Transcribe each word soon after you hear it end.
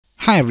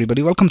Hi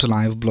everybody, welcome to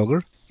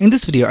LiveBlogger. In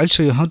this video, I'll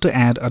show you how to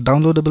add a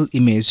downloadable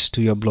image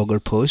to your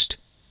Blogger post.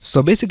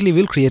 So basically,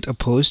 we'll create a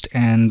post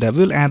and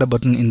we'll add a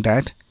button in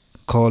that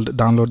called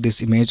download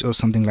this image or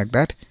something like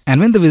that.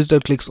 And when the visitor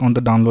clicks on the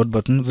download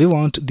button, we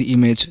want the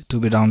image to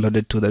be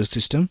downloaded to their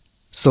system.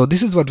 So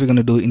this is what we're going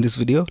to do in this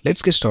video.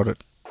 Let's get started.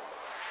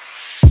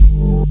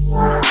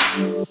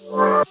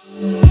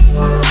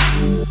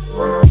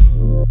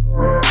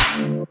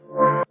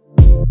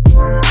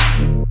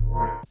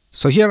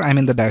 So here I'm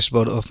in the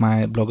dashboard of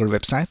my Blogger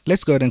website.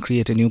 Let's go ahead and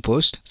create a new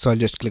post. So I'll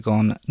just click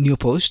on new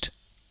post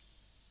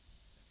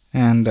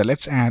and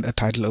let's add a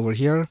title over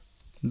here,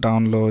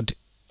 download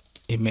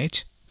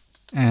image,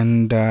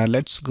 and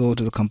let's go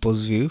to the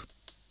compose view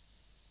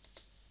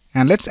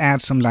and let's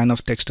add some line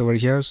of text over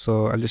here.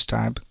 So I'll just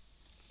type,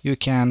 you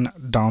can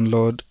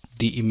download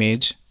the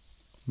image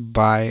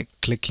by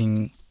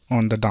clicking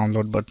on the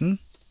download button,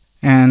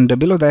 and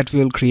below that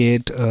we'll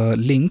create a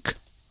link.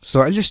 So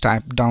I'll just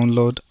type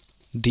download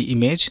the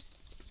image,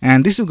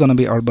 and this is going to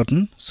be our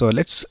button. So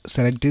let's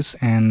select this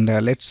and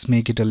let's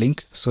make it a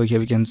link. So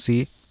here we can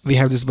see we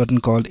have this button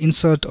called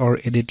insert or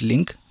edit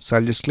link. So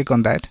I'll just click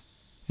on that,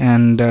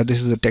 and this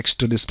is the text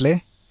to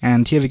display,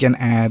 and here we can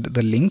add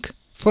the link.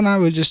 For now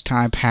we'll just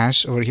type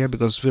hash over here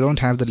because we don't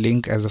have the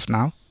link as of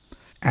now,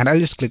 and I'll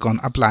just click on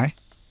apply.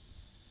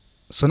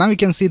 So now we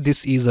can see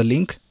this is a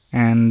link,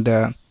 and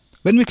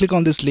when we click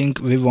on this link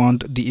we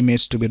want the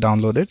image to be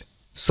downloaded.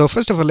 So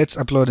first of all, let's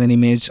upload an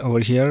image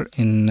over here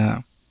in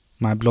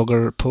my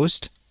Blogger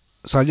post.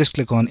 So I'll just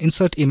click on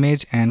insert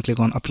image and click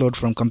on upload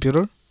from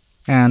computer,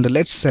 and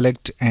let's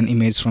select an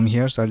image from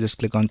here. So I'll just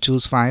click on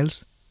choose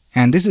files,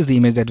 and this is the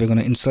image that we're going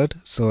to insert.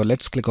 So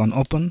let's click on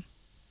open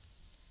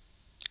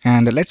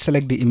and let's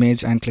select the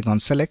image and click on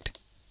select.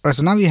 Alright,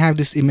 so now we have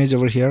this image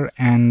over here,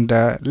 and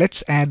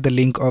let's add the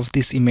link of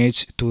this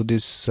image to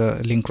this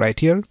link right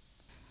here.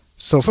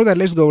 So for that,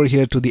 let's go over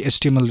here to the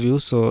HTML view.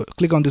 So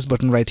click on this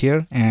button right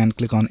here and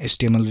click on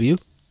HTML view,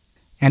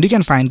 and you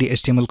can find the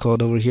HTML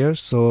code over here.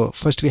 So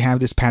first we have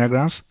this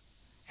paragraph,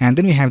 and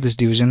then we have this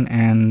division,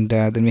 and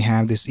then we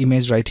have this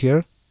image right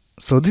here.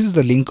 So this is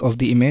the link of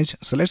the image.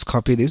 So let's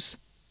copy this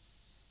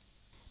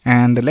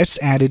and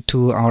let's add it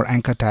to our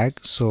anchor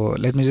tag. So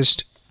let me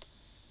just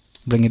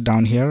bring it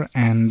down here,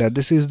 and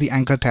this is the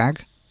anchor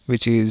tag,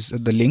 which is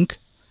the link.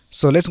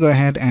 So let's go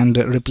ahead and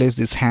replace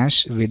this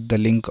hash with the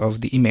link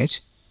of the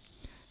image.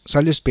 So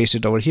I'll just paste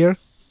it over here.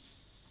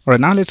 Alright,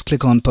 now let's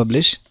click on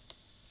publish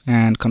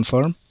and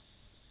confirm,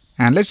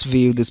 and let's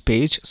view this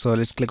page. So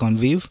let's click on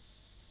view,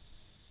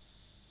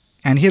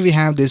 and here we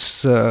have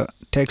this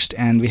text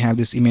and we have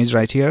this image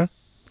right here.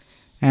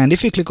 And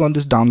if we click on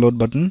this download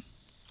button,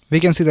 we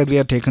can see that we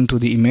are taken to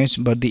the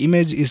image, but the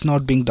image is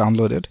not being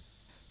downloaded.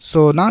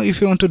 So now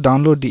if you want to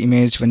download the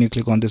image, when you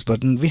click on this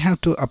button, we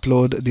have to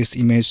upload this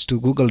image to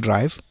Google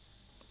Drive.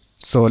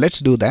 So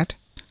let's do that.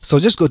 So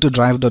just go to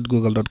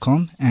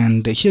drive.google.com,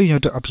 and here you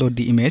have to upload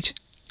the image.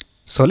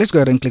 So let's go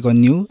ahead and click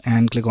on new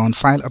and click on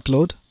file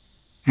upload,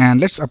 and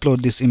let's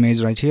upload this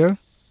image right here.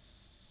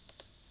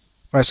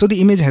 Alright, so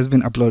the image has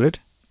been uploaded.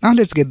 Now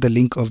let's get the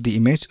link of the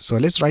image. So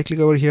let's right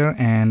click over here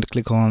and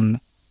click on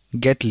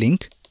get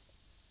link,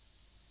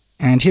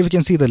 and here we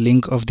can see the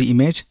link of the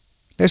image.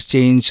 Let's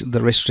change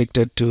the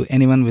restricted to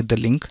anyone with the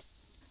link,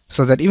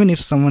 so that even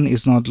if someone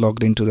is not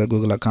logged into their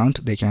Google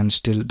account, they can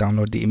still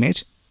download the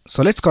image.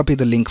 So let's copy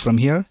the link from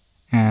here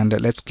and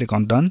let's click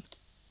on done,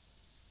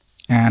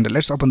 and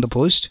let's open the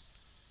post,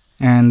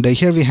 and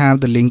here we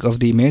have the link of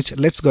the image.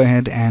 Let's go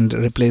ahead and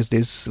replace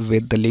this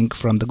with the link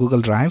from the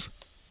Google Drive.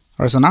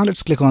 Alright, so now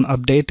let's click on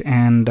update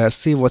and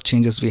see what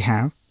changes we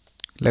have.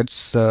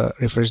 Let's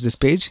refresh this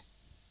page,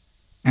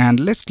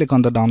 and let's click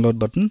on the download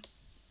button,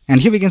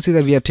 and here we can see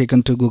that we are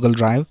taken to Google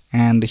Drive,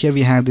 and here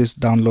we have this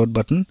download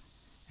button,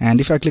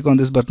 and if I click on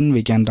this button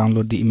we can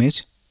download the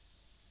image.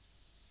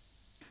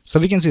 So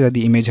we can see that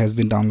the image has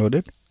been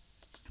downloaded.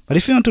 But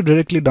if you want to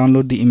directly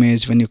download the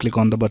image, when you click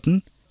on the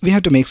button, we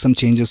have to make some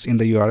changes in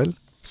the URL.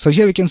 So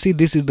here we can see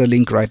this is the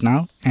link right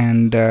now,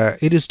 and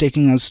it is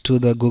taking us to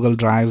the Google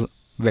Drive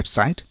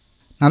website.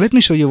 Now let me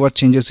show you what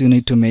changes you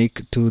need to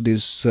make to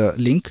this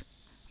link.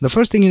 The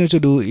first thing you need to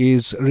do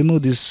is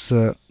remove this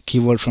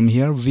keyword from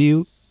here,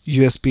 view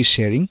USB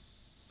sharing.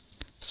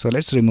 So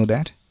let's remove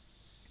that,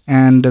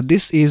 and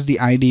this is the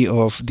ID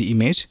of the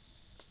image,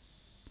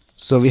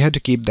 so we have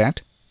to keep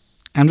that.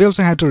 And we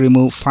also have to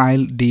remove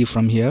file D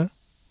from here,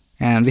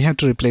 and we have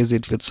to replace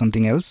it with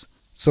something else.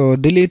 So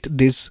delete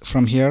this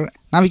from here.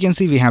 Now we can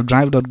see we have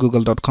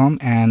drive.google.com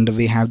and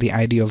we have the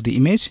ID of the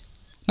image.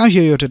 Now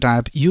here you have to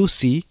type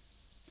UC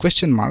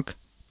question mark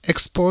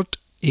export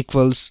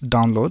equals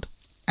download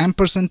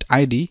ampersand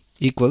ID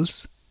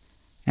equals,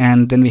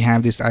 and then we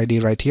have this ID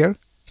right here.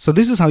 So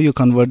this is how you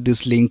convert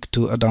this link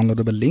to a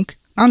downloadable link.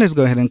 Now let's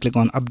go ahead and click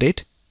on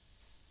update,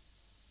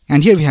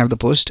 and here we have the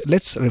post.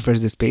 Let's refresh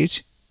this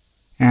page,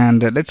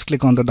 and let's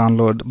click on the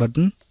download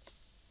button,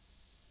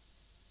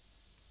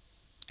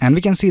 and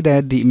we can see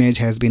that the image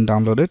has been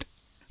downloaded.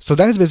 So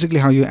that is basically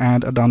how you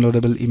add a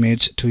downloadable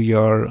image to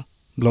your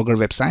Blogger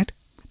website.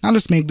 Now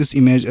let's make this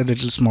image a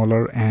little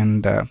smaller,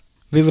 and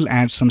we will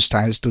add some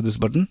styles to this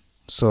button.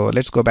 So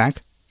let's go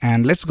back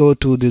and let's go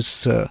to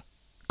this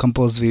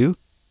compose view.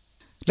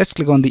 Let's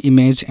click on the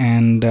image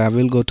and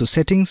we'll go to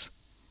settings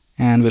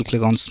and we'll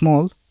click on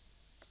small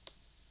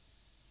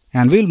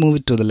and we'll move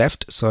it to the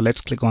left. So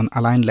let's click on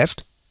align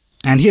left,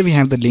 and here we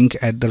have the link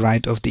at the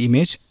right of the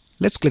image.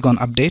 Let's click on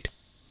update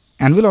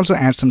and we'll also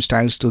add some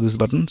styles to this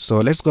button. So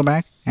let's go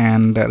back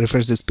and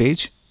refresh this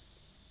page.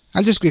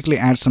 I'll just quickly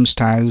add some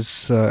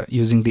styles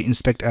using the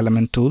inspect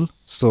element tool.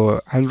 So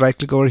I'll right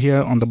click over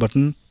here on the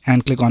button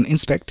and click on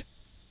inspect,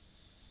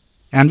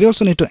 and we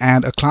also need to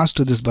add a class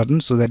to this button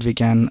so that we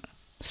can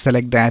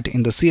select that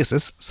in the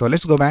CSS. So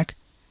let's go back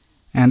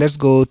and let's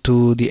go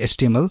to the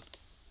HTML,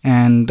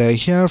 and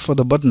here for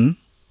the button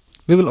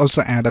we will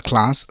also add a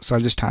class. So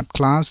I'll just type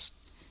class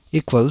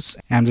equals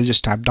and we'll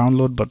just type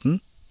download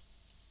button.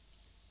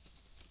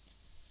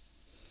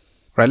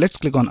 Right, let's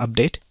click on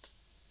update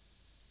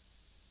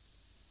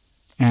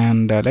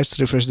and let's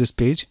refresh this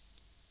page.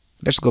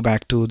 Let's go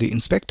back to the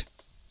inspect.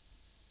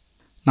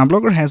 Now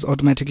Blogger has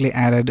automatically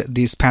added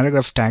these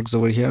paragraph tags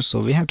over here,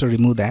 so we have to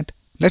remove that.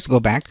 Let's go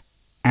back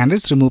and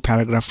let's remove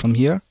paragraph from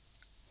here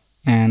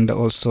and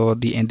also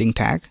the ending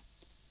tag,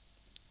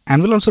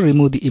 and we'll also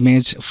remove the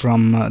image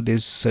from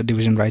this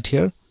division right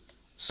here.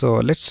 So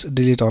let's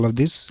delete all of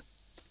this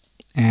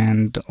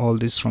and all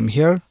this from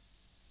here.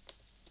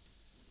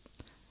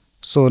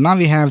 So now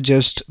we have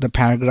just the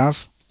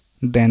paragraph,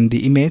 then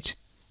the image,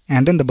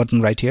 and then the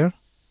button right here.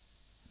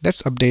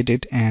 Let's update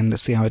it and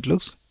see how it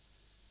looks.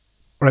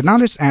 Right, now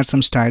let's add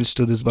some styles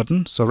to this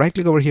button. So right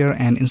click over here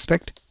and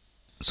inspect.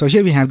 So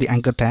here we have the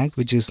anchor tag,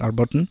 which is our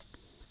button.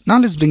 Now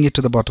let's bring it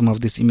to the bottom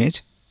of this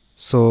image.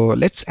 So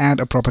let's add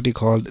a property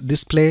called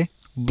display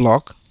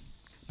block.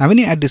 Now when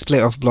you add display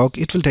of block,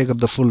 it will take up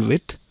the full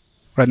width.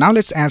 Right, now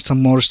let's add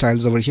some more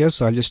styles over here.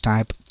 So I'll just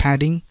type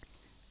padding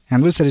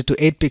and we'll set it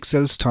to 8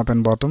 pixels top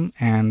and bottom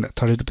and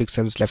 32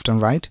 pixels left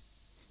and right.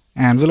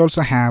 And we'll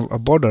also have a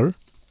border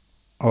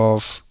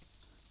of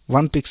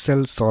 1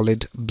 pixel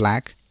solid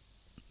black.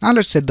 Now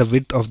let's set the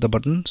width of the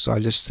button. So I'll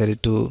just set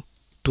it to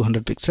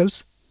 200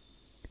 pixels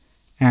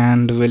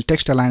and we'll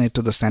text align it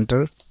to the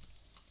center.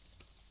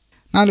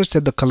 Now let's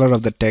set the color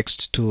of the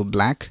text to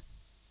black,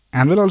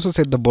 and we'll also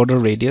set the border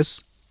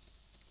radius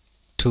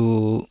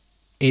to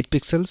 8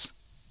 pixels.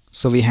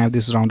 So we have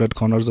these rounded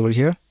corners over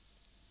here.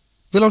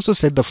 We'll also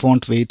set the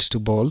font weight to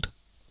bold,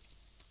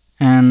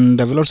 and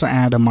we'll also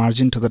add a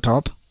margin to the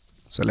top.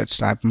 So let's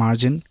type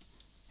margin,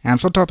 and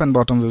for top and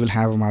bottom we will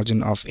have a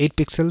margin of 8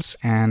 pixels,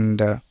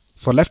 and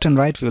for left and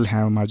right we will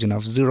have a margin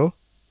of 0.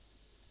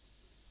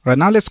 Right,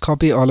 now let's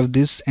copy all of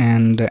this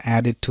and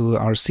add it to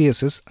our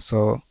CSS.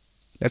 So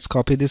let's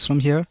copy this from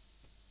here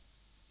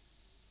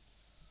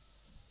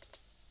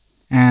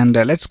and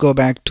let's go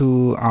back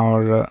to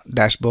our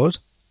dashboard.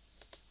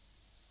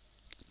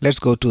 Let's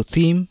go to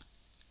theme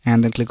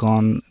and then click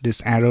on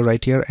this arrow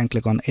right here and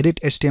click on edit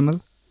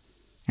HTML,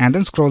 and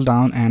then scroll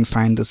down and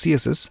find the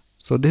CSS.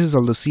 So this is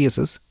all the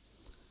CSS.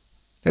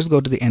 Let's go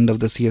to the end of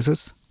the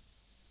CSS.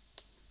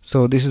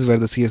 So this is where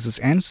the CSS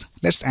ends.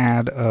 Let's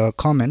add a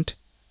comment.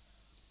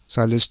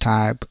 So I'll just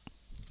type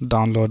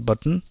download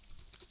button,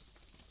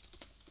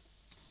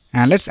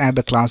 and let's add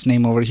the class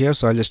name over here.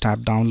 So I'll just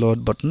type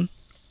download button,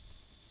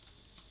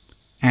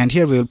 and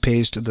here we will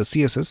paste the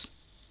CSS.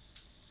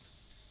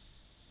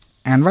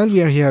 And while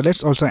we are here,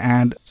 let's also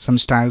add some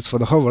styles for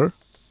the hover.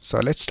 So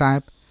let's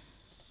type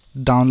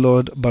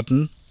download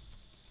button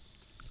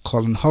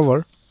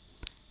 :hover,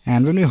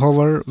 and when we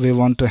hover we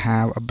want to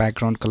have a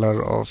background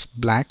color of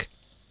black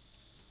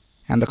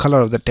and the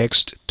color of the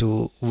text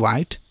to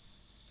white,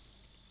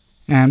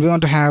 and we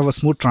want to have a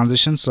smooth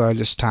transition. So I'll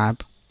just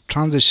type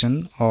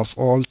transition of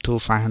all to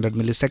 500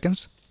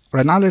 milliseconds.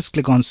 Right, now let's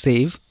click on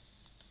save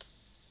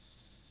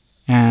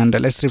and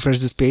let's refresh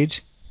this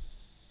page,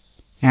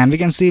 and we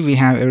can see we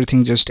have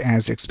everything just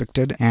as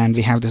expected, and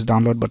we have this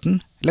download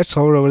button. Let's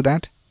hover over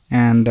that,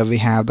 and we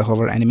have the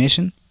hover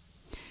animation,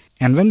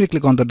 and when we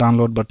click on the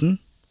download button,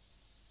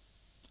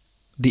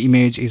 the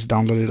image is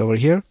downloaded over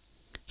here.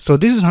 So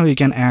this is how you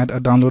can add a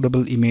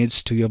downloadable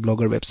image to your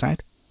Blogger website.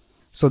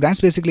 So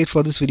that's basically it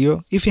for this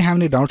video. If you have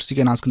any doubts, you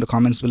can ask in the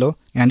comments below,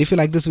 and if you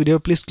like this video,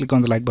 please click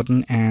on the like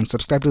button and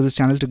subscribe to this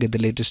channel to get the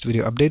latest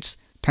video updates.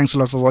 Thanks a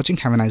lot for watching.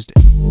 Have a nice day.